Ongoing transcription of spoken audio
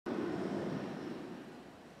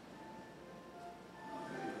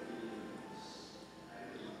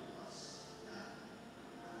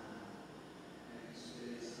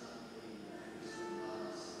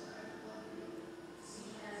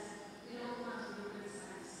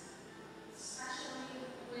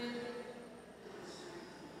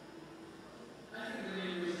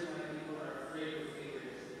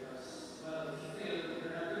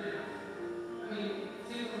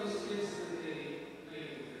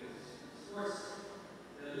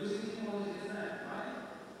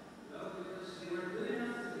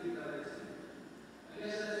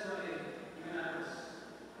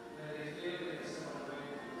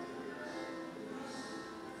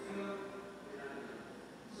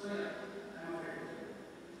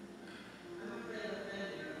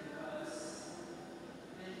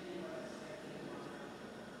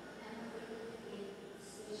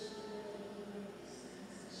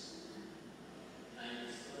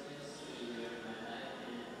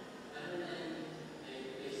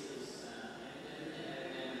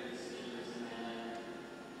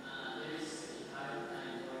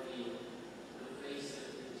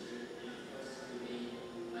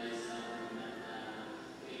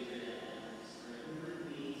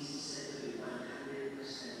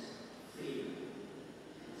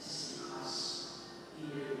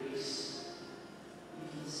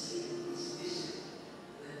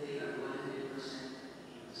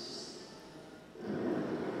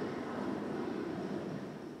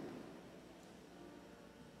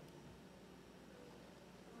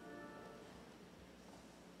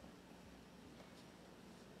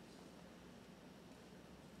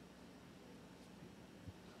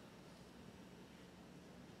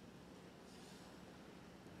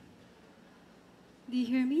Do you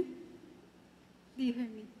hear me? Do you hear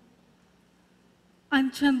me? I'm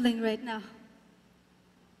trembling right now.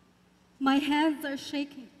 My hands are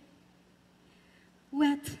shaking,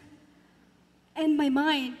 wet, and my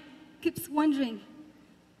mind keeps wondering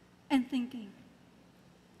and thinking.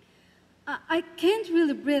 I can't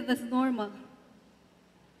really breathe as normal.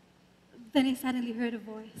 Then I suddenly heard a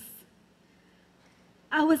voice.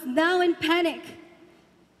 I was now in panic,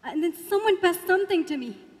 and then someone passed something to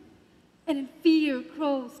me, and then fear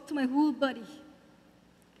crawls to my whole body.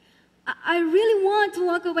 I really want to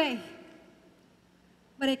walk away,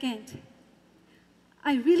 but I can't.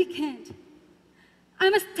 I really can't. I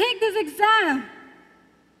must take this exam.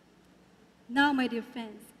 Now, my dear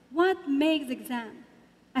friends, what makes exam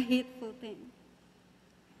a hateful thing?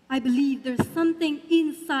 I believe there's something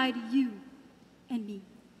inside you and me.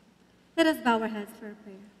 Let us bow our heads for a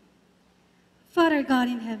prayer. Father God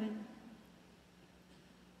in heaven,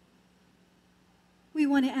 we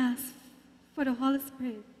want to ask for the Holy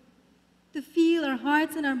Spirit to fill our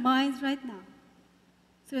hearts and our minds right now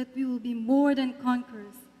so that we will be more than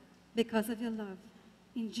conquerors because of your love.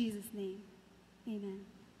 In Jesus' name, amen.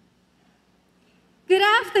 Good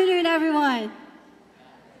afternoon, everyone.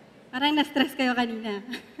 Parang na-stress kayo kanina.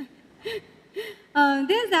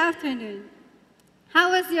 This afternoon,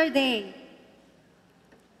 how was your day?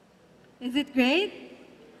 Is it great?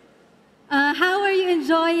 How are you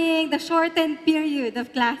enjoying the shortened period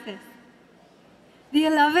of classes? Do you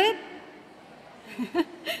love it?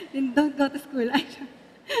 Then don't go to school.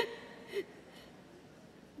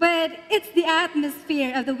 But it's the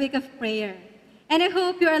atmosphere of the week of prayer. And I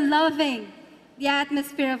hope you are loving the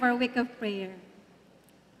atmosphere of our week of prayer.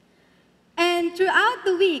 And throughout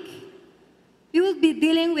the week, we will be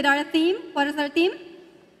dealing with our theme. What is our theme?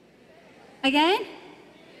 Again?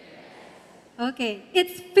 Okay,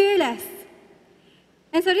 it's fearless.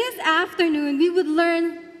 And so this afternoon, we would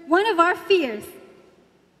learn one of our fears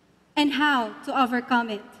and how to overcome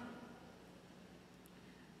it.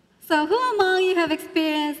 So who among you have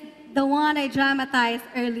experienced the one I dramatized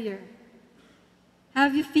earlier?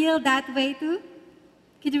 Have you feel that way too?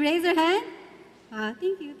 Could you raise your hand?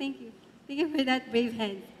 Thank you, thank you. Thank you for that brave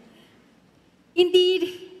hand.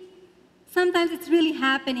 Indeed, sometimes it's really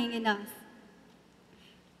happening in us.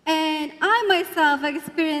 And I myself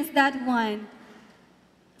experienced that one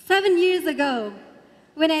 7 years ago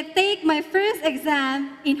when I take my first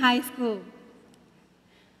exam in high school.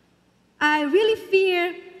 I really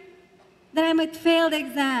fear that I might fail the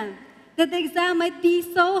exam, that the exam might be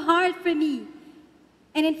so hard for me.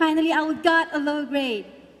 And then finally, I would get a low grade.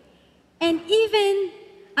 And even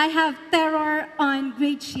I have terror on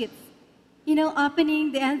grade sheets. You know,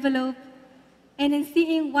 opening the envelope and then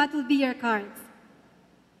seeing what will be your cards.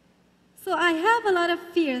 So I have a lot of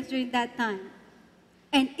fears during that time.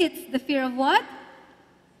 And it's the fear of what?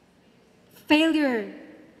 Failure.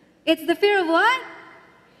 It's the fear of what?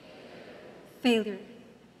 Failure.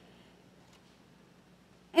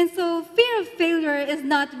 And so fear of failure is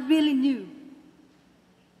not really new.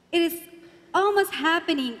 It is almost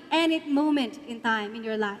happening any moment in time in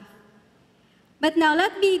your life. But now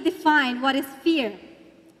let me define what is fear.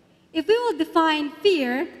 If we will define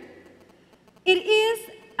fear, it is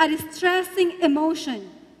a distressing emotion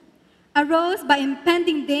aroused by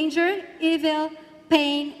impending danger, evil,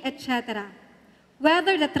 pain, etc.,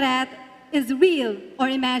 whether the threat is real or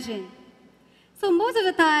imagined. So most of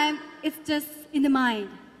the time, it's just in the mind.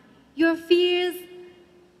 Your fears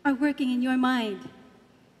are working in your mind.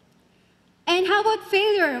 And how about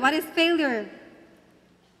failure? What is failure?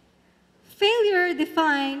 Failure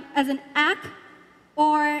defined as an act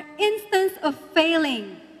or instance of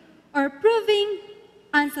failing or proving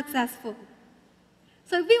unsuccessful.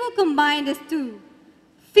 So if we will combine these two,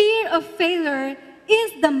 fear of failure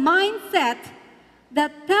is the mindset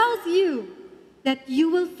that tells you that you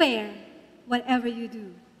will fail whatever you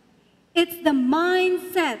do. It's the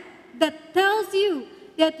mindset that tells you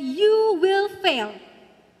that you will fail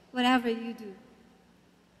whatever you do.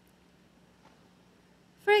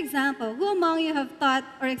 For example, who among you have thought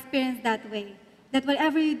or experienced that way? That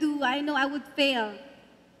whatever you do, I know I would fail.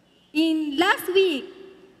 In last week,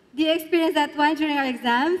 did you experience that one during our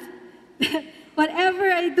exams?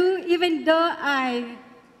 Whatever I do, even though I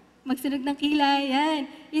magsunog ng kilay, yan.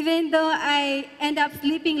 Even though I end up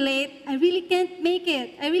sleeping late, I really can't make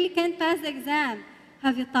it. I really can't pass the exam.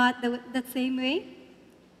 Have you thought that same way?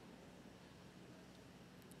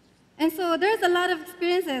 And so there's a lot of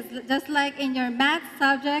experiences, just like in your math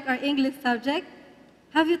subject or English subject.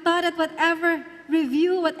 Have you thought that whatever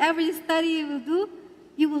review, whatever you study you will do,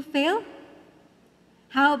 you will fail?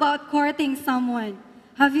 How about courting someone?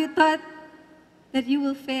 Have you thought that you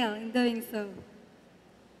will fail in doing so?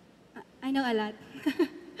 I know a lot.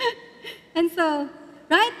 And so,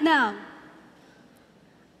 right now,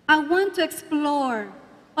 I want to explore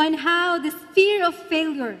on how this fear of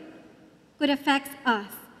failure could affect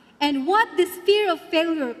us and what this fear of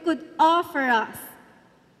failure could offer us.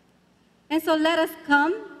 And so let us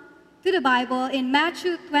come to the Bible in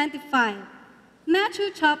Matthew 25. Matthew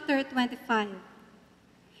chapter 25.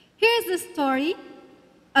 Here's the story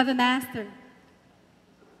of a master.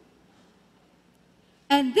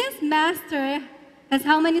 And this master has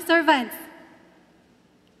how many servants?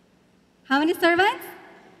 How many servants?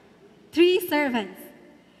 3 servants.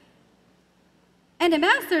 And the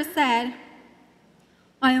master said,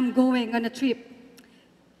 I am going on a trip,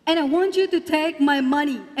 and I want you to take my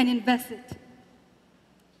money and invest it.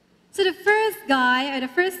 So the first guy, or the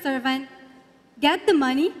first servant, got the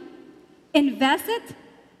money, invest it,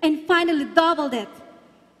 and finally doubled it.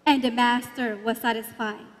 And the master was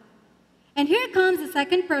satisfied. And here comes the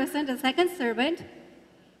second person, the second servant.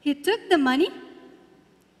 He took the money,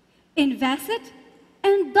 invested,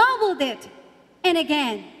 and doubled it. And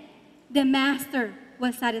again, the master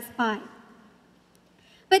was satisfied.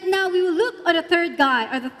 But now we will look at the third guy,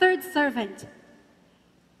 or the third servant.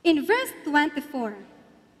 In verse 24,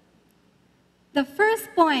 the first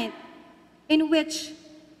point in which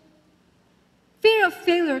fear of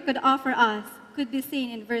failure could offer us could be seen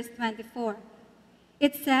in verse 24.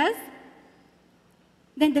 It says,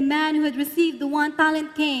 then the man who had received the 1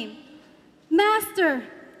 talent came. Master,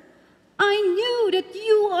 I knew that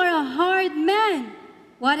you are a hard man.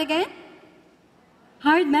 What again?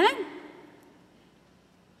 Hard man?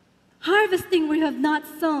 Harvesting where you have not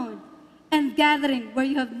sown, and gathering where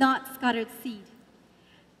you have not scattered seed.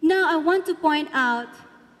 Now I want to point out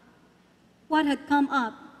what had come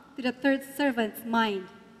up to the third servant's mind.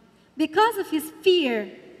 Because of his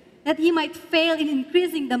fear that he might fail in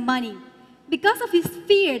increasing the money, because of his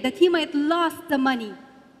fear that he might lose the money,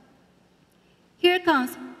 here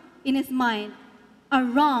comes in his mind a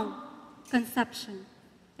wrong conception.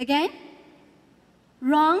 Again,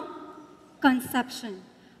 wrong conception.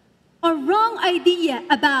 A wrong idea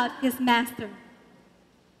about his master.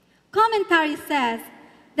 Commentary says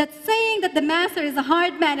that saying that the master is a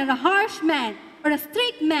hard man or a harsh man or a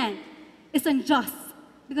strict man is unjust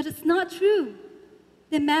because it's not true.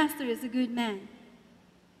 The master is a good man.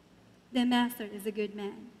 The master is a good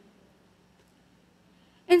man.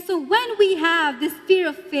 And so when we have this fear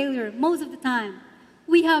of failure, most of the time,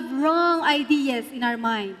 we have wrong ideas in our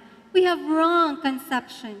mind. We have wrong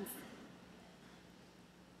conceptions.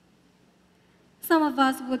 Some of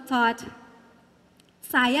us would thought,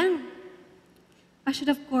 sayang, I should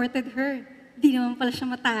have courted her. Di naman pala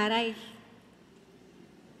siya mataray.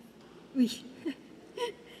 Uy.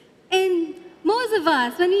 And most of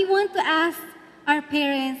us, when we want to ask our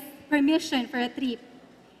parents permission for a trip,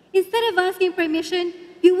 instead of asking permission,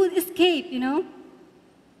 we would escape,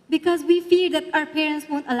 because we fear that our parents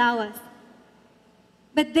won't allow us.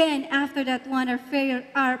 But then, after that one,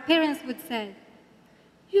 our parents would say,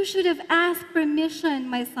 you should have asked permission,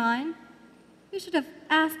 my son. You should have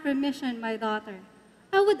asked permission, my daughter.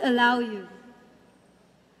 I would allow you.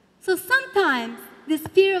 So sometimes, this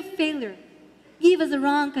fear of failure gives us a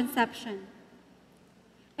wrong conception.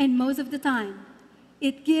 And most of the time,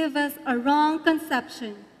 it gives us a wrong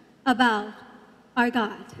conception about our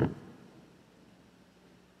God.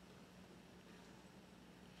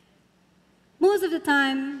 Most of the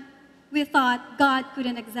time, we thought God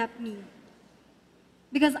couldn't accept me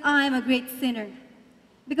because I'm a great sinner,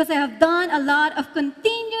 because I have done a lot of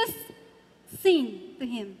continuous sin to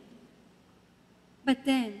Him. But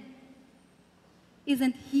then,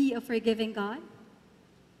 isn't He a forgiving God?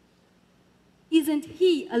 Isn't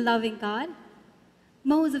He a loving God?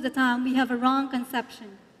 Most of the time, we have a wrong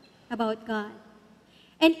conception about God.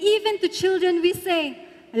 And even to children, we say,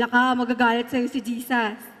 "Ala ka, magagalit sa'yo si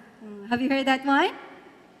Jesus." Have you heard that one?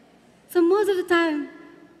 So most of the time,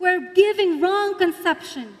 we're giving wrong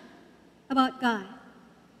conception about God.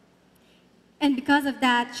 And because of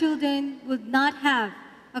that, children would not have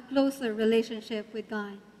a closer relationship with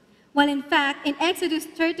God. While in fact, in Exodus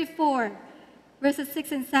 34, verses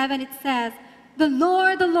 6 and 7, it says, the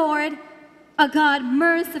Lord, a God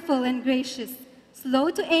merciful and gracious, slow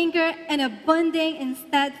to anger and abounding in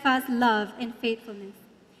steadfast love and faithfulness,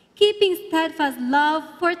 keeping steadfast love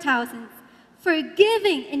for thousands,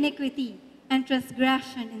 forgiving iniquity and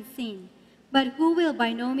transgression and sin, but who will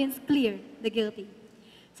by no means clear the guilty.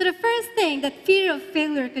 So the first thing that fear of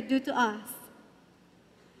failure could do to us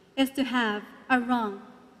is to have a wrong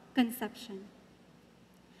conception.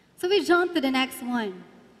 So we jump to the next one.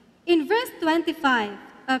 In verse 25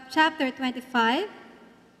 of chapter 25,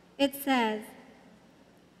 it says,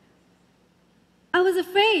 I was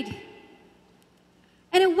afraid.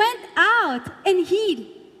 And I went out and hid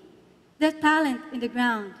the talent in the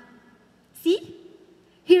ground. See?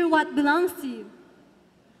 Here what belongs to you.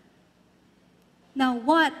 Now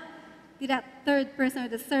what did that third person or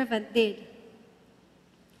the servant did?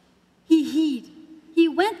 He hid. He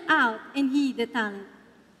went out and hid the talent.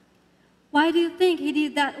 Why do you think he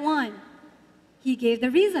did that one? He gave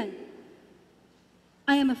the reason.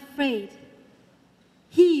 I am afraid.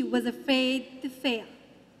 He was afraid to fail.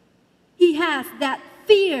 He has that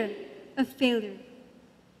fear of failure,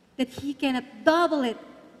 that he cannot double it,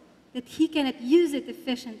 that he cannot use it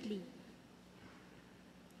efficiently.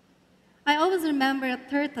 I always remember a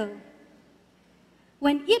turtle.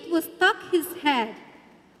 When it was stuck his head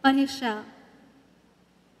on his shell,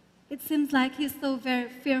 it seems like he's so very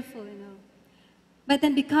fearful, But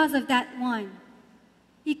then because of that one,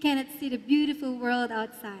 he cannot see the beautiful world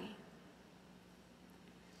outside.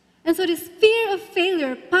 And so this fear of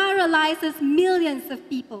failure paralyzes millions of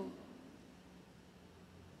people.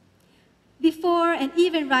 Before and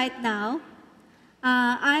even right now,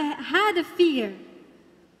 I had a fear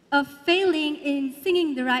of failing in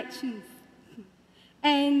singing the right tunes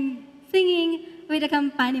and singing with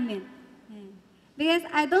accompaniment. Because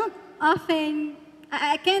I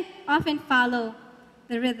can't often follow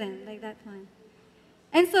the rhythm like that one.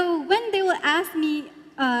 And so when they will ask me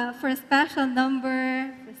for a special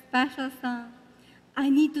number, for a special song, I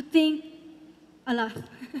need to think a lot.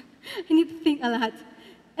 I need to think a lot.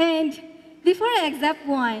 And before I accept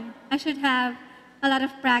one, I should have a lot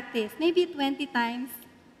of practice, maybe 20 times.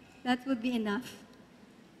 That would be enough.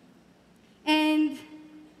 And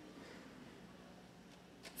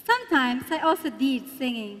sometimes I also did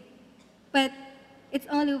singing, but it's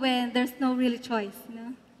only when there's no real choice,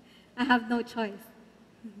 I have no choice.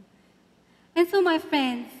 And so, my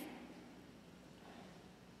friends,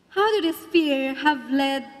 how did this fear have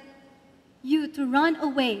led you to run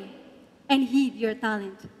away and hid your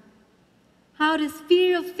talent? How does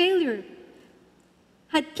fear of failure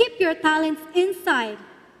had kept your talents inside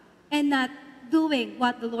and not doing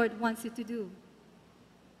what the Lord wants you to do?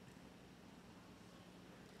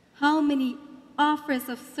 How many offers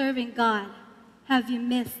of serving God have you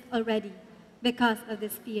missed already because of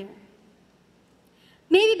this fear?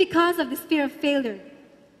 Maybe because of this fear of failure,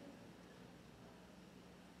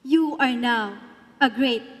 you are now a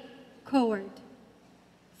great coward.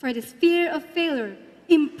 For this fear of failure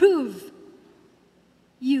improve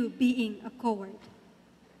you being a coward.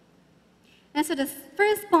 And so the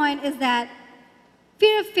first point is that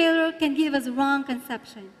fear of failure can give us wrong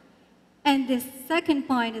conception. And the second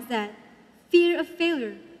point is that fear of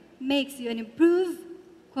failure makes you an improved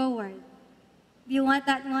coward. Do you want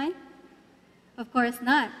that one? Of course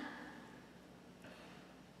not.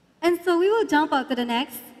 And so we will jump out to the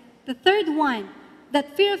next. The third one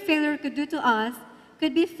that fear of failure could do to us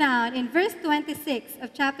could be found in verse 26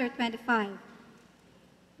 of chapter 25.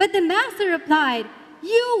 But the master replied,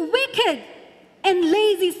 "You wicked and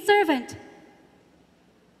lazy servant,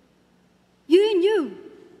 you knew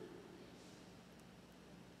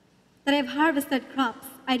that I have harvested crops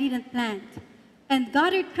I didn't plant and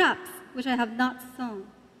gathered crops which I have not sown.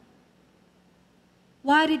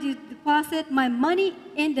 Why did you deposit my money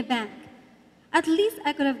in the bank? At least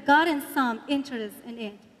I could have gotten some interest in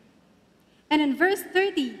it." And in verse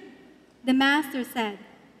 30, the master said,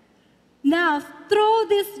 "Now throw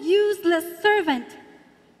this useless servant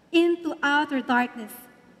into outer darkness,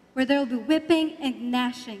 where there will be whipping and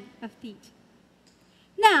gnashing of teeth."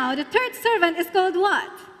 Now, the third servant is called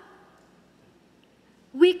what?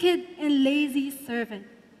 Wicked and lazy servant.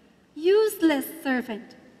 Useless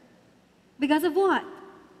servant. Because of what?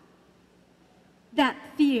 That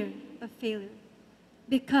fear of failure.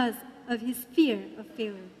 Because of his fear of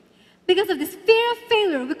failure. Because of this fear of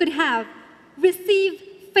failure, we could have received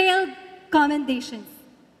failed commendations.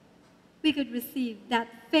 We could receive that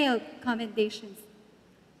failed commendations.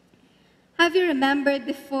 Have you remembered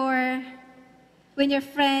before when your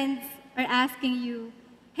friends are asking you,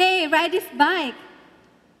 "Hey, ride this bike.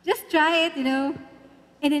 Just try it,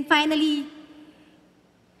 And then finally,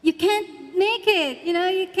 you can't make it,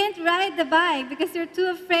 you can't ride the bike because you're too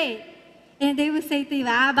afraid. And they will say to you,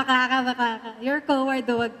 "Bakla ka. You're a coward,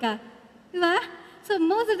 huwag ka." Diba? So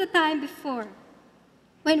most of the time before,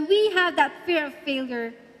 when we have that fear of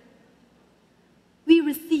failure, we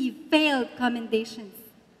receive failed commendations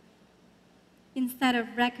instead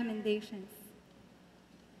of recommendations.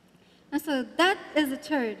 And so that is the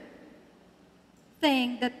third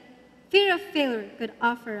thing that fear of failure could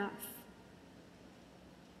offer us.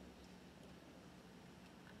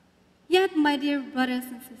 Yet, my dear brothers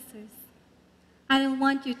and sisters, I don't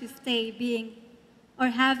want you to stay being or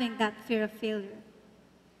having that fear of failure.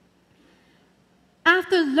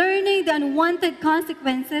 After learning the unwanted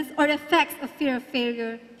consequences or effects of fear of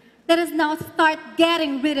failure, let us now start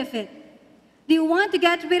getting rid of it. Do you want to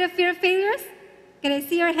get rid of fear of failures? Can I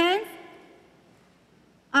see your hands?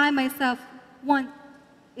 I myself want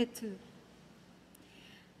it too.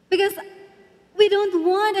 Because we don't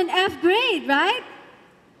want an F grade, right?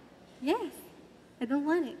 Yes, I don't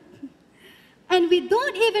want it. And we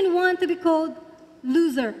don't even want to be called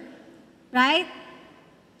loser, right?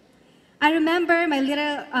 I remember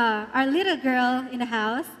our little girl in the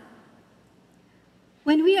house,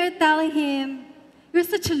 when we are telling him, "You're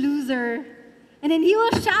such a loser," and then he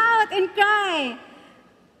will shout and cry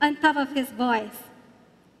on top of his voice.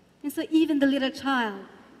 And so even the little child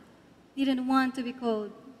didn't want to be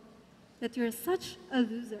called that you're such a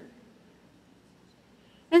loser.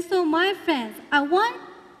 And so, my friends, I want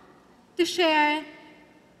to share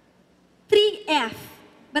 3F,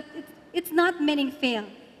 but it's not meaning fail.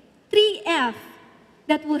 3F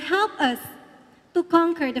that will help us to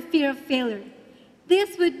conquer the fear of failure.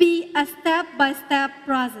 This would be a step-by-step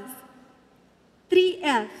process. 3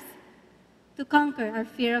 F's to conquer our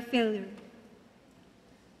fear of failure.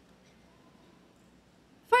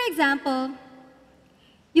 For example,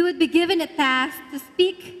 you would be given a task to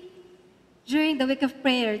speak during the week of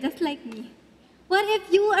prayer, just like me. What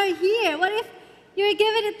if you are here? What if you're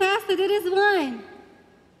given a task to do this one?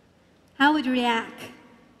 How would you react?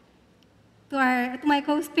 To my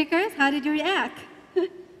co-speakers, how did you react?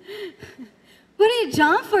 Would you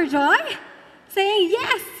jump for joy? Saying,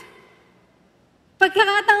 yes!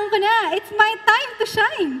 Pagkakataon ko na, it's my time to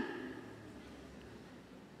shine.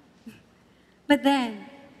 But then,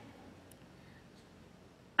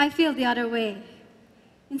 I feel the other way.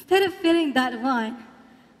 Instead of feeling that one,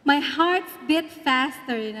 my heart beat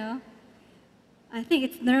faster, you know. I think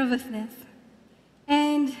it's nervousness.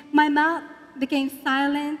 And my mouth became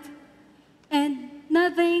silent, and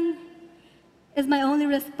nothing is my only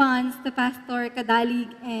response to Pastor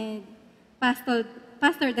Kadalig and Pastor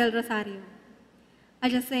Del Rosario. I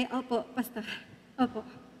just say, "Opo, Pastor, opo,"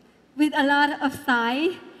 with a lot of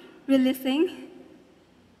sigh releasing.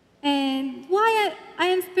 And why I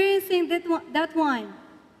am experiencing that one?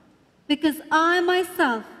 Because I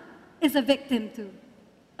myself is a victim too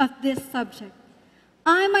of this subject.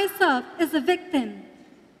 I myself is a victim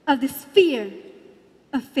of this fear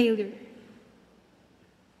of failure.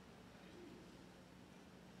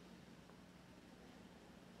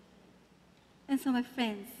 And so, my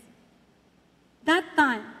friends, that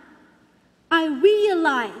time, I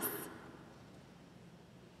realized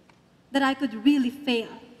that I could really fail.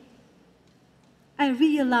 I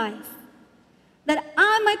realized that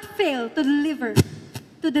I might fail to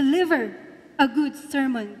deliver a good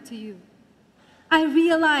sermon to you. I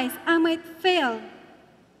realized I might fail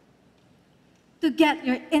to get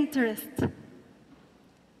your interest.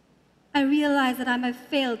 I realized that I might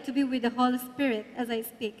fail to be with the Holy Spirit as I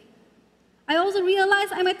speak. I also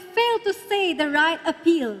realized I might fail to say the right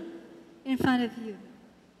appeal in front of you.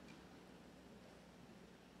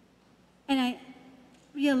 And I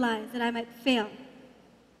realized that I might fail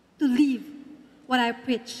to live what I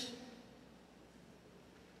preach.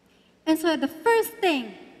 And so the first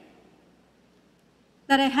thing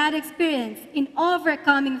that I had experienced in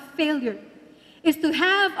overcoming failure is to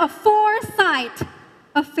have a foresight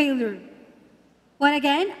of failure. What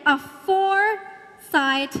again? A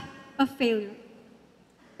foresight of failure.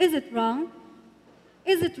 Is it wrong?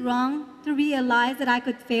 Is it wrong to realize that I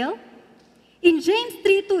could fail? In James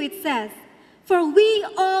 3:2 it says, "For we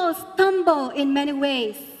all stumble in many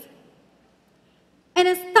ways." And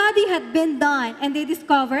a study had been done, and they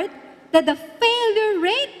discovered that the failure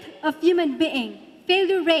rate of human being,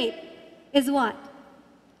 failure rate is what?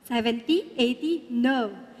 70, 80?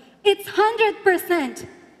 No. It's 100%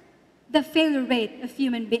 the failure rate of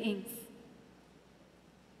human beings.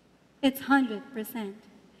 It's 100%.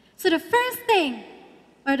 So the first thing,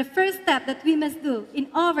 or the first step that we must do in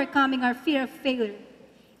overcoming our fear of failure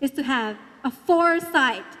is to have a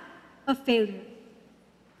foresight of failure.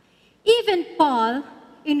 Even Paul,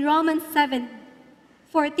 in Romans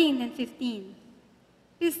 7:14 and 15.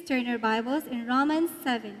 Please turn your Bibles in Romans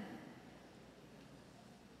 14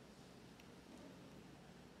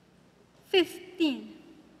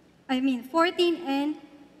 and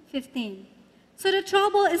 15. So the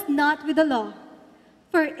trouble is not with the law,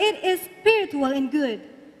 for it is spiritual and good.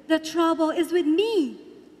 The trouble is with me,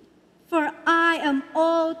 for I am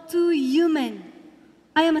all too human.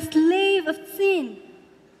 I am a slave of sin.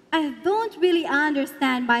 I don't really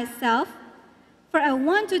understand myself, for I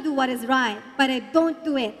want to do what is right, but I don't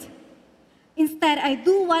do it. Instead, I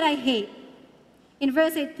do what I hate. in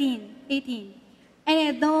verse 18, and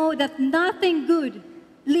I know that nothing good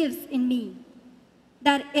lives in me,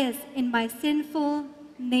 that is, in my sinful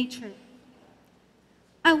nature.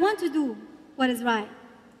 I want to do what is right,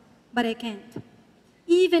 but I can't.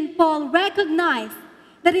 Even Paul recognized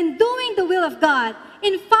that in doing the will of God,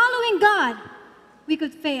 in following God, we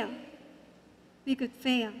could fail. We could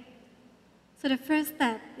fail. So the first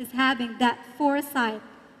step is having that foresight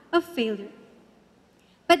of failure.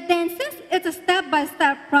 But then, since it's a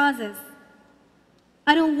step-by-step process,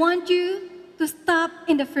 I don't want you to stop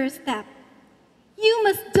in the first step. You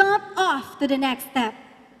must jump off to the next step.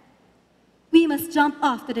 We must jump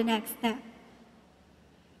off to the next step.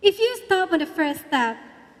 If you stop on the first step,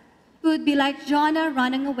 it would be like Jonah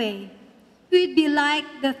running away. It would be like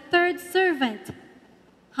the third servant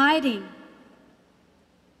hiding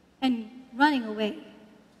and running away.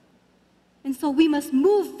 And so we must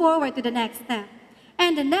move forward to the next step.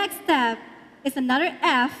 And the next step is another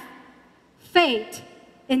F, faith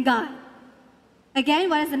in God. Again,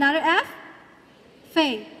 what is another F?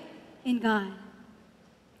 Faith in God.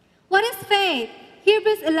 What is faith?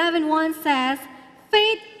 Hebrews 11:1 says,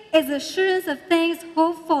 faith is assurance of things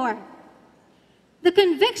hoped for, the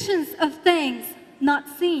convictions of things not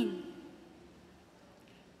seen.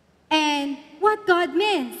 And what God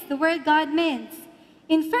means, the word God means,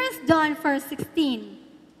 in 1 John 4:16,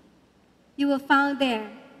 you will find there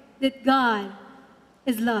that God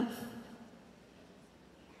is love.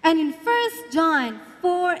 And in 1 John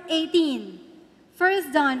 4:18,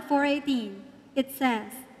 it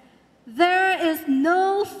says, there is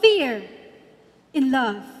no fear in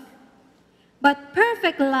love, but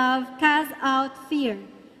perfect love casts out fear,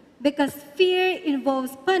 because fear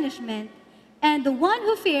involves punishment, and the one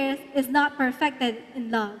who fears is not perfected in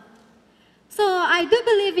love. So I do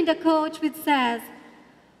believe in the quote which says,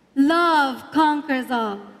 love conquers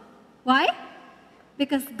all. Why?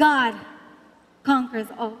 Because God conquers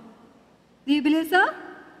all. Do you believe so?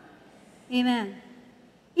 Amen.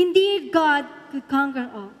 Indeed, God could conquer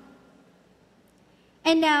all.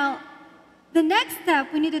 And now, the next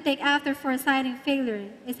step we need to take after foresighting failure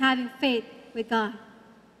is having faith with God.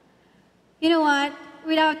 You know what?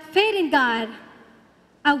 Without faith in God,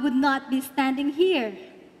 I would not be standing here.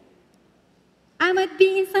 I might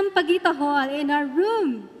be in some Pagita hall in our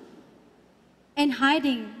room and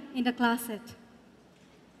hiding in the closet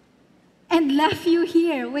and left you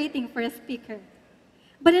here waiting for a speaker.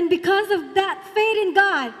 But then because of that faith in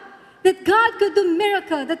God, that God could do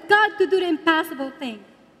miracle, that God could do the impossible thing,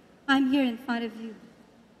 I'm here in front of you.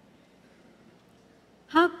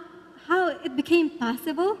 How it became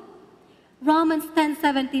possible? Romans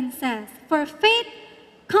 10:17 says, for faith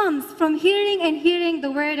comes from hearing and hearing the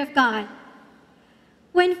word of God.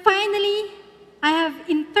 When finally I have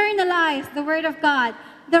internalized the word of God,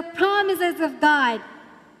 the promises of God,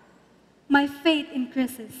 my faith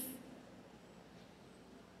increases.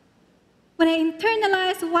 When I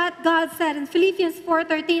internalize what God said in Philippians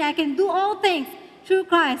 4:13, I can do all things through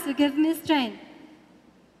Christ who gives me strength.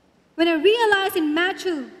 When I realize in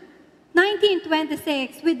Matthew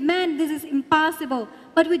 19:26, with man this is impossible,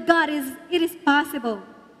 but with God it is possible.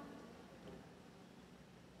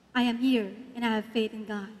 I am here and I have faith in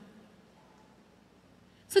God.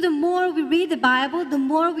 So the more we read the Bible, the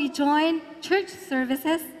more we join church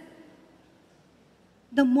services,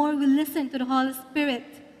 the more we listen to the Holy Spirit,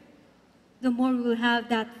 the more we will have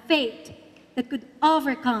that faith that could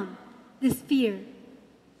overcome this fear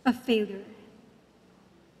of failure.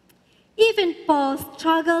 Even Paul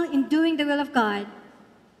struggled in doing the will of God.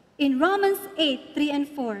 In Romans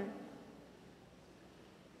 8:3-4,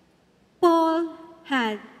 Paul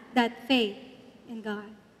had that faith in God.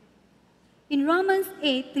 In Romans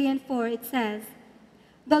 8:3-4, it says,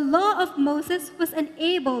 the law of Moses was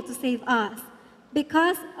unable to save us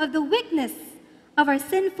because of the weakness of our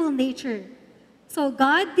sinful nature. So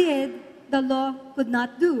God did the law could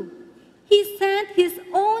not do. He sent his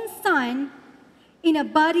own Son in a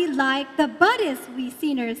body like the bodies we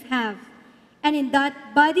sinners have. And in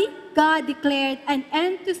that body, God declared an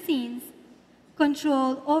end to sin's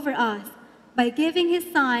control over us by giving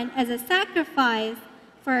his Son as a sacrifice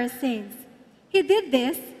for our sins. He did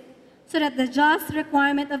this so that the just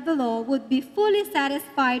requirement of the law would be fully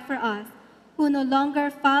satisfied for us, who no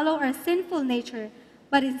longer follow our sinful nature,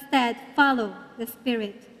 but instead follow the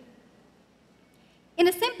Spirit. In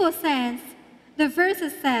a simple sense, the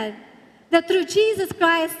verses said that through Jesus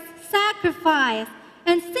Christ's sacrifice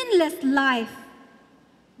and sinless life,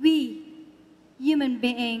 we, human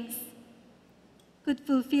beings, could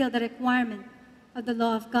fulfill the requirement of the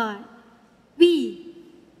law of God. We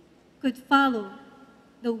could follow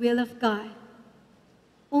the will of God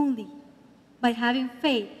only by having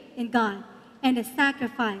faith in God and the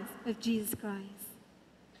sacrifice of Jesus Christ.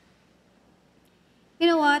 You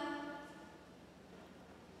know what?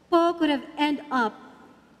 Paul could have ended up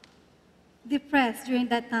depressed during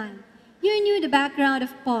that time. You knew the background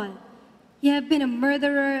of Paul. He had been a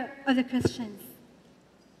murderer of the Christians.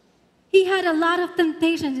 He had a lot of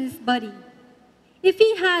temptations in his body. If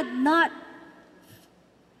he had not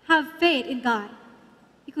have faith in God,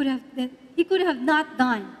 he could have not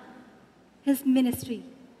done his ministry.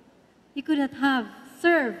 He could not have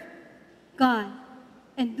served God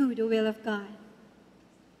and do the will of God.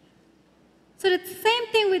 So the same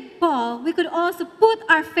thing with Paul, we could also put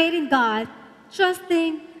our faith in God,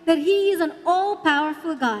 trusting that He is an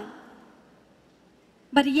all-powerful God.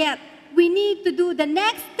 But yet, we need to do the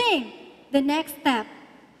next thing, the next step,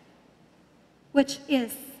 which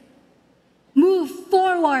is move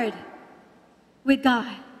forward with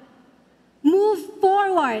God. Move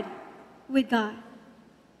forward with God.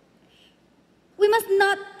 We must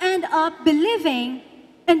not end up believing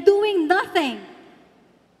and doing nothing.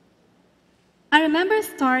 I remember a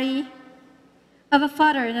story of a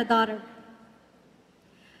father and a daughter.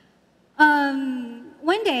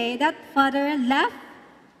 One day, that father left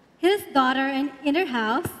his daughter in her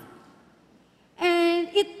house, and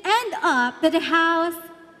it ended up that the house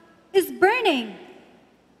is burning.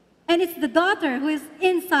 And it's the daughter who is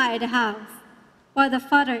inside the house while the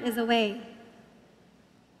father is away.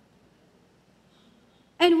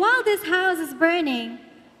 And while this house is burning,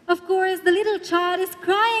 of course, the little child is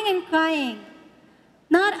crying and crying.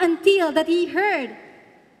 Not until that he heard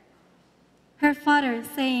her father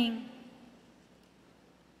saying,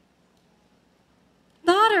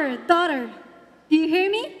 "Daughter, daughter, do you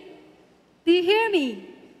hear me? Do you hear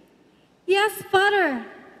me?" "Yes, father,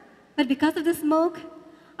 but because of the smoke,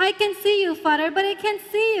 I can see you, father, but I can't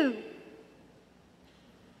see you."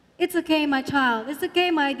 "It's okay, my child. It's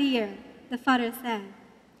okay, my dear," the father said.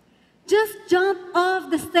 "Just jump off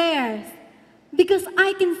the stairs because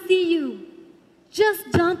I can see you.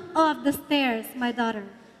 Just jump off the stairs, my daughter."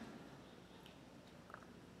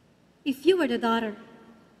 If you were the daughter,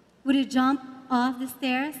 would you jump off the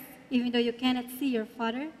stairs even though you cannot see your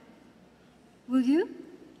father? Would you?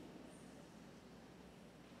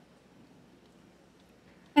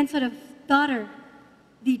 And so the daughter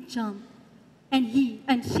did jump, and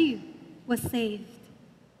she was saved.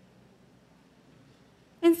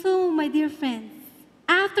 And so, my dear friends,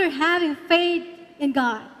 after having faith in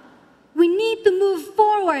God, we need to move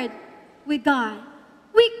forward with God.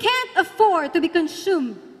 We can't afford to be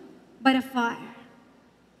consumed by the fire.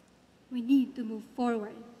 We need to move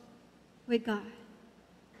forward with God.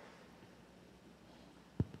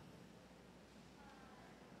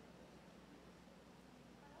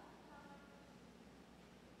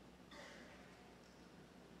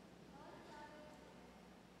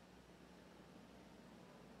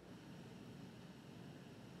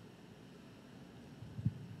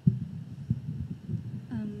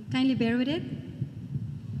 Kindly bear with it.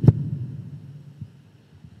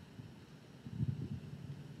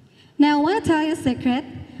 Now, I want to tell you a secret.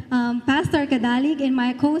 Pastor Kadalig and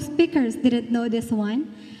my co-speakers didn't know this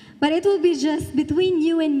one, but it will be just between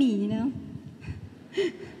you and me, you know.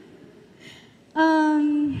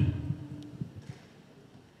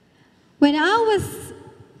 When I was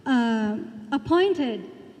appointed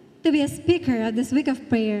to be a speaker of this week of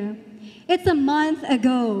prayer, it's a month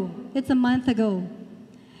ago.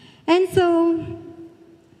 And so,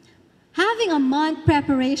 having a month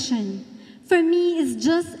preparation for me is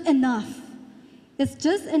just enough. It's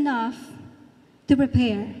just enough to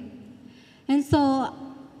prepare. And so,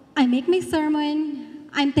 I make my sermon.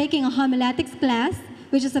 I'm taking a homiletics class,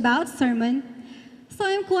 which is about sermon. So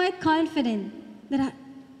I'm quite confident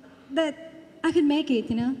that I could make it,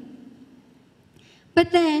 you know.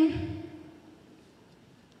 But then,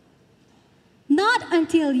 not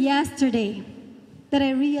until yesterday that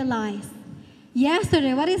I realized.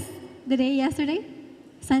 Yesterday, what is the day yesterday?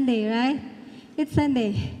 Sunday, right? It's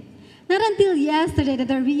Sunday. Not until yesterday that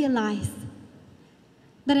I realized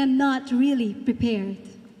that I'm not really prepared.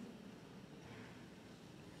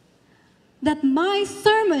 That my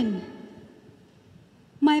sermon,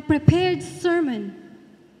 my prepared sermon,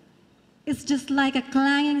 is just like a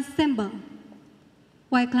clanging cymbal.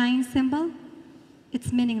 Why clanging cymbal?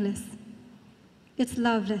 It's meaningless. It's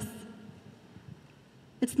loveless.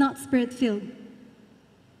 It's not spirit-filled.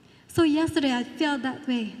 So yesterday I felt that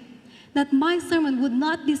way, that my sermon would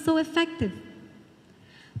not be so effective.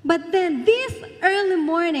 But then this early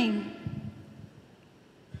morning,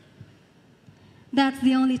 that's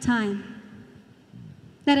the only time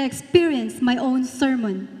that I experienced my own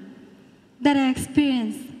sermon, that I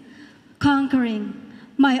experienced conquering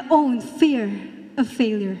my own fear of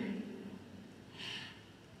failure.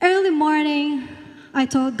 Early morning, I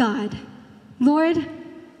told God, Lord,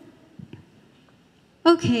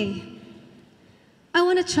 okay, I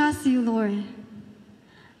want to trust you, Lord.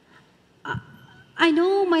 I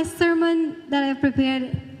know my sermon that I've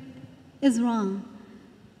prepared is wrong,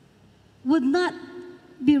 would not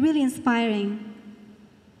be really inspiring.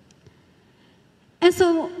 And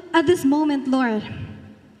so at this moment, Lord,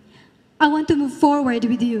 I want to move forward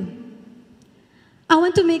with you. I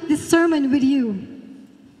want to make this sermon with you.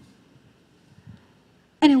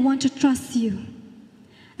 And I want to trust you.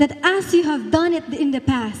 That as you have done it in the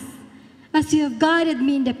past, as you have guided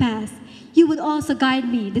me in the past, you would also guide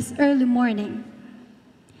me this early morning.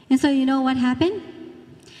 And so you know what happened?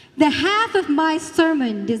 The half of my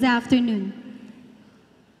sermon this afternoon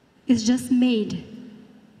is just made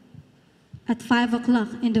at 5 o'clock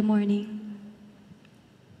in the morning.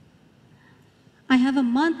 I have a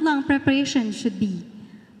month-long preparation should be,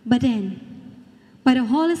 but then, by the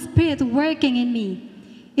Holy Spirit working in me,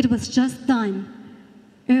 it was just done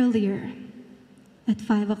earlier at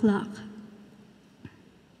 5 o'clock.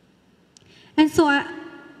 And so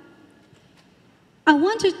I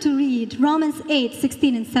wanted to read Romans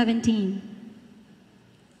 8:16 and 17.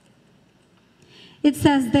 It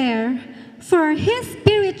says there, for his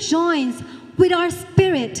spirit joins with our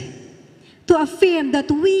spirit to affirm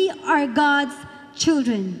that we are God's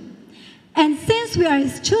children. And since we are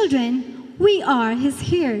his children, we are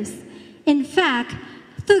his heirs. In fact,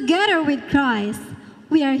 together with Christ,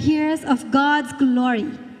 we are heirs of God's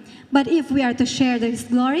glory. But if we are to share his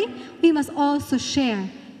glory, we must also share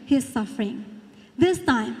his suffering. This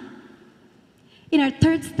time, in our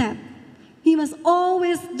third step, we must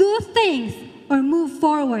always do things or move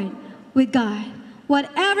forward with God.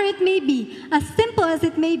 Whatever it may be, as simple as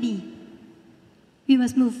it may be, we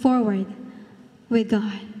must move forward with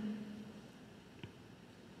God.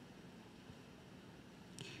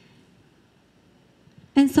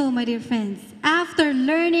 And so, my dear friends, after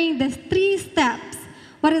learning the 3 steps,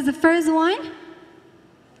 what is the first one?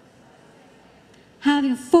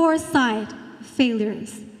 Having foresight of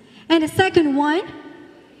failures. And the second one?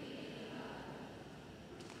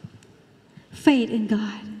 Faith in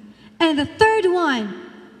God. And the third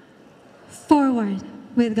one? Forward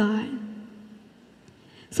with God.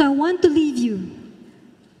 So I want to leave you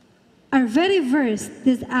our very verse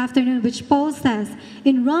this afternoon, which Paul says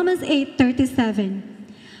in Romans 8:37.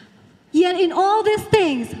 Yet in all these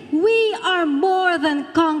things, we are more than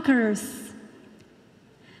conquerors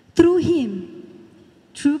through him,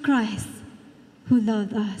 through Christ, who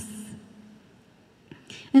loved us.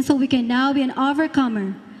 And so we can now be an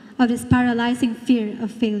overcomer of this paralyzing fear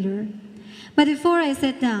of failure. But before I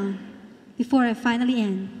sit down, before I finally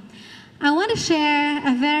end, I want to share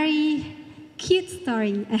a very cute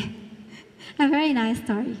story, a very nice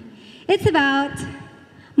story. It's about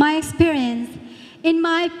my experience in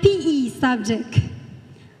my PE subject.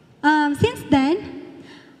 Since then,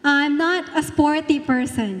 I'm not a sporty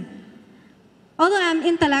person. Although I'm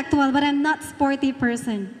intellectual, but I'm not a sporty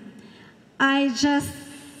person. I just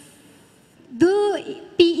do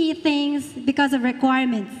PE things because of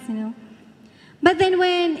requirements, you know. But then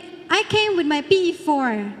when I came with my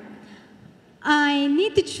PE4, I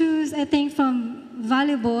need to choose, I think, from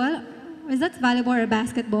volleyball. Is that volleyball or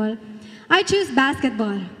basketball? I choose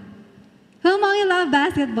basketball. Who among you love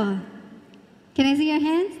basketball? Can I see your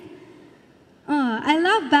hands? Oh, I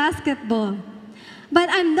love basketball. But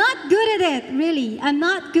I'm not good at it, really. I'm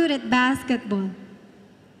not good at basketball.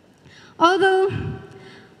 Although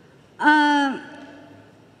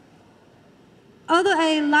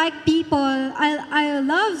I like people, I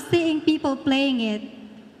love seeing people playing it.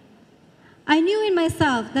 I knew in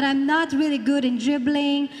myself that I'm not really good in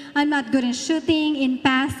dribbling, I'm not good in shooting, in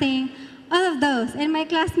passing, all of those. And my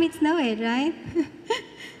classmates know it, right?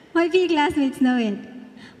 My PE classmates know it.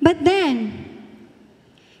 But then,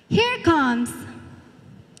 here comes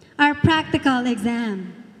our practical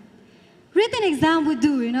exam. Written exam would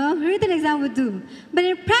do, you know? Written exam would do. But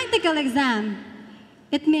in practical exam,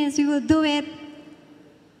 it means we will do it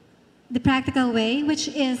the practical way, which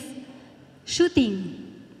is shooting.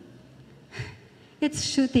 It's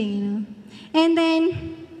shooting, you know. And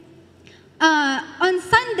then, on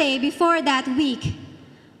Sunday before that week,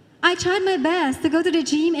 I tried my best to go to the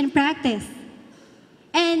gym and practice.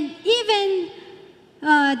 And even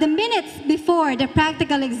the minutes before the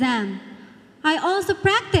practical exam, I also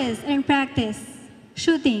practice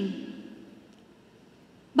shooting.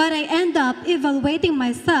 But I end up evaluating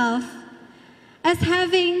myself as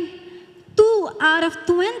having 2 out of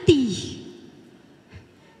 20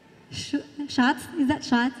 shots. Is that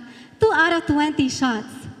shots? 2 out of 20 shots.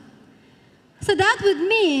 So that would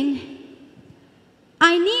mean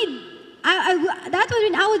that would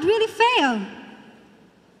mean I would really fail.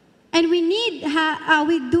 And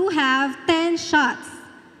we do have 10 shots.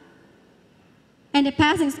 And the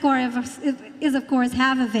passing score is of course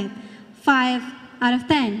half of it, 5 out of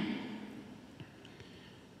 10.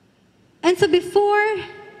 And so before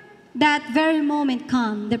that very moment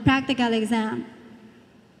come, the practical exam,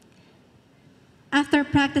 after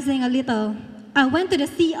practicing a little, I went to the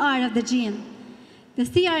CR of the gym. The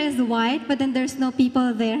CR is white, but then there's no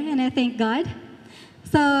people there, and I thank God.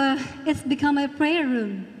 So it's become a prayer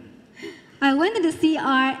room. I went to the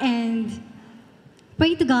CR and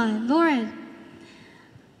prayed to God, Lord,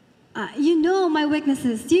 you know my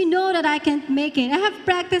weaknesses. You know that I can't make it. I have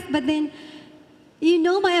practiced, but then you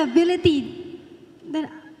know my ability that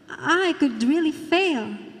I could really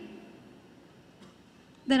fail.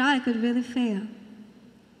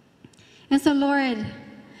 And so, Lord,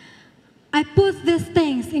 I put these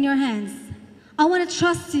things in your hands. I want to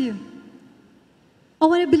trust you. I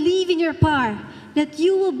want to believe in your power, that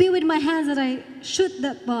you will be with my hands as I shoot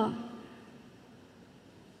that ball.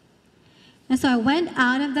 And so I went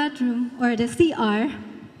out of that room, or the CR,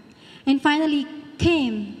 and finally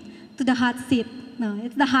came to the hot seat. No,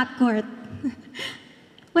 it's the hot court.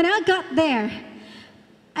 When I got there,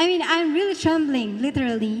 I'm really trembling,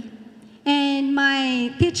 literally. And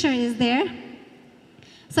my teacher is there.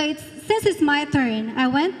 So since it's my turn, I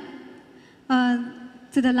went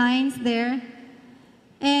to the lines there.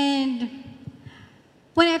 And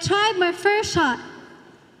when I tried my first shot,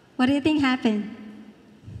 what do you think happened?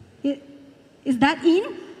 Is that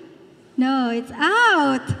in? No, it's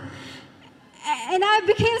out. And I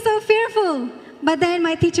became so fearful. But then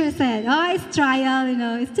my teacher said, oh, it's trial,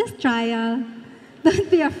 it's just trial.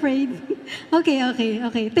 Don't be afraid.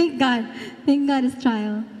 Okay. Thank God. Thank God it's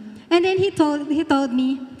trial. And then he told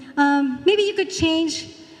me, maybe you could change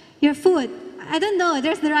your foot. I don't know,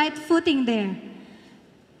 there's the right footing there.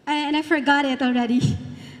 And I forgot it already.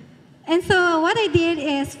 And so what I did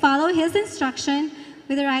is follow his instruction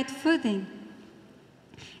with the right footing.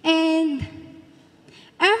 And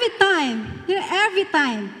every time,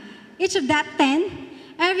 each of that 10,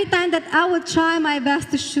 every time that I would try my best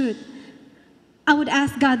to shoot, I would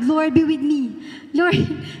ask God, Lord, be with me. Lord,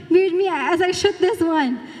 be with me as I shoot this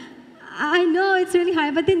one. I know it's really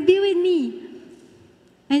hard, but then be with me.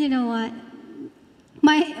 And you know what?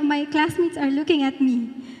 My classmates are looking at me.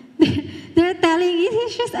 They're telling,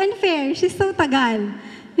 she's unfair. She's so tagal.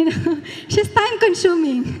 She's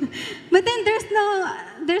time-consuming. But then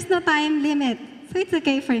there's no time limit, so it's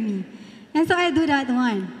okay for me. And so I do that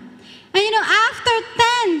one. And after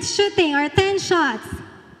 10 shooting or 10 shots,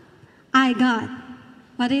 I got,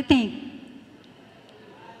 what do you think?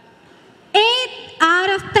 8 out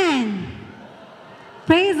of 10.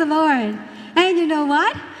 Praise the Lord. And you know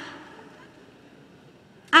what?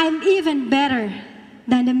 I'm even better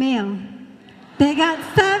than the male. They got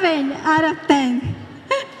 7 out of 10.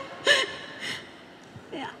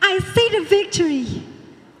 I see the victory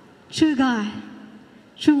through God,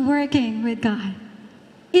 through working with God.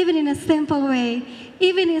 Even in a simple way,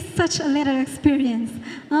 even in such a little experience.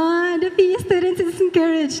 The PE students is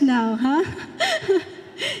encouraged now, huh?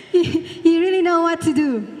 You really know what to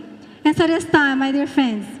do. And so this time, my dear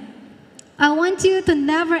friends, I want you to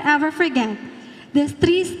never ever forget these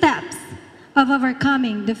 3 steps of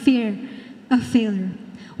overcoming the fear of failure.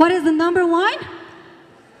 What is the number 1?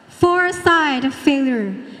 Foresight of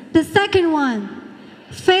failure. The second one,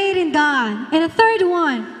 faith in God. And the third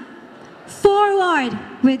one, forward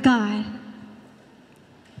with God.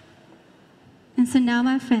 And so now,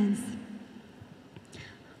 my friends,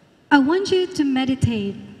 I want you to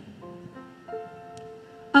meditate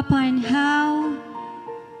upon how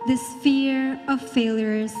this fear of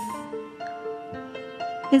failures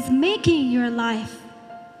is making your life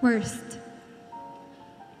worse.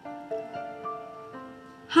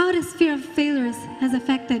 How this fear of failures has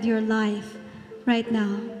affected your life right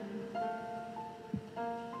now.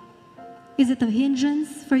 Is it a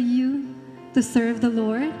hindrance for you to serve the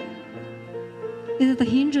Lord? Is it a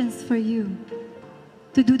hindrance for you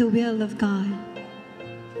to do the will of God?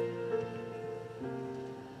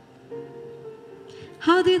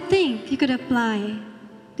 How do you think you could apply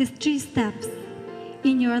these 3 steps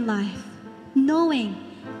in your life, knowing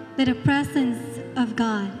that the presence of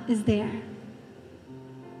God is there?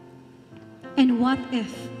 And what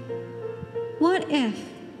if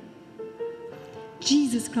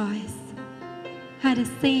Jesus Christ had the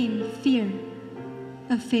same fear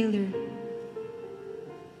of failure?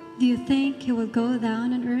 Do you think he will go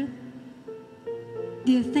down on earth?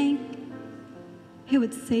 Do you think He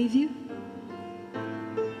would save you?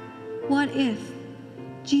 What if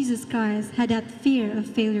Jesus Christ had that fear of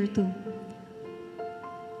failure too?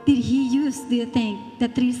 Did He use, do you think, the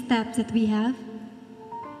 3 steps that we have?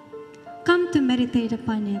 Come to meditate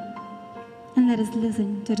upon it, and let us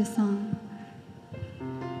listen to the song.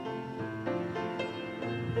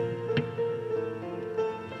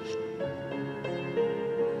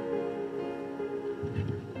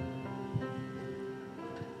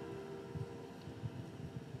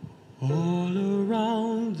 All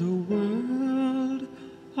around the world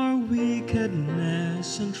are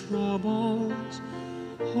wickedness and troubles,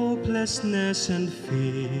 hopelessness and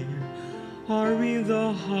fear are in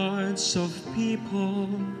the hearts of people.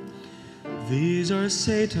 These are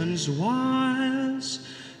Satan's wiles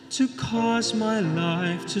to cause my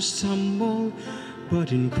life to stumble,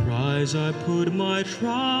 but in Christ I put my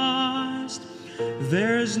trust.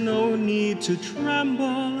 There's no need to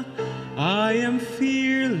tremble. I am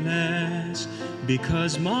fearless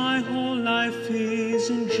because my whole life is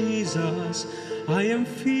in Jesus. I am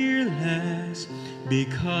fearless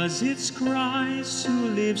because it's Christ who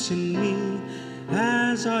lives in me.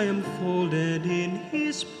 As I am folded in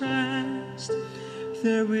His breast,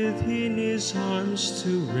 there within His arms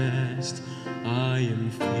to rest. I am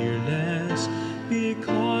fearless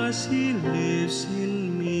because He lives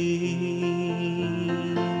in me.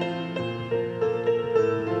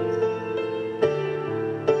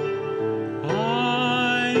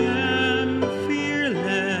 I am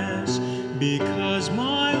fearless because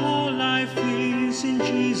my whole life is in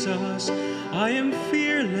Jesus. I am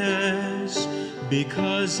fearless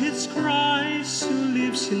because it's Christ who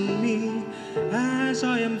lives in me. As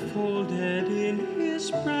I am folded in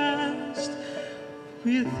His breast,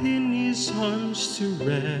 within His arms to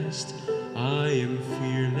rest, I am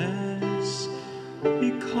fearless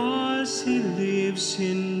because He lives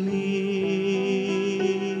in me.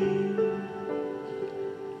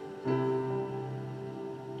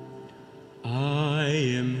 I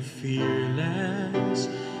am fearless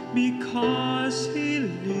because He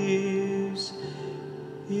lives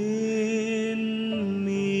in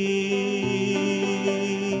me.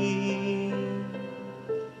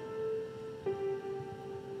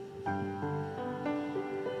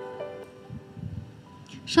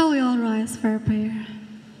 Shall we all rise for a prayer?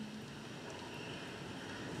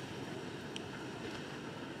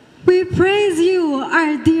 We praise you,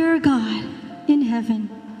 our dear God in heaven,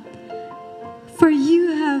 for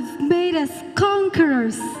you have made us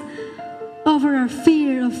conquerors over our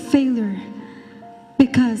fear of failure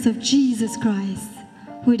because of Jesus Christ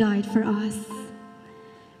who died for us.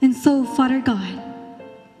 And so, Father God,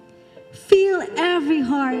 fill every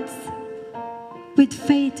heart with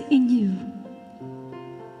faith in you,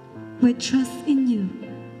 with trust in you,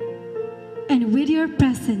 and with your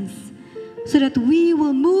presence, so that we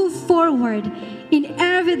will move forward in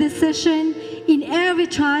every decision, in every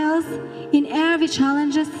trials, in every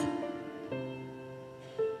challenges,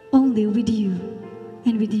 only with you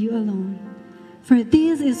and with you alone. For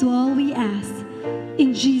this is all we ask.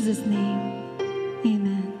 In Jesus' name,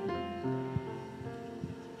 amen.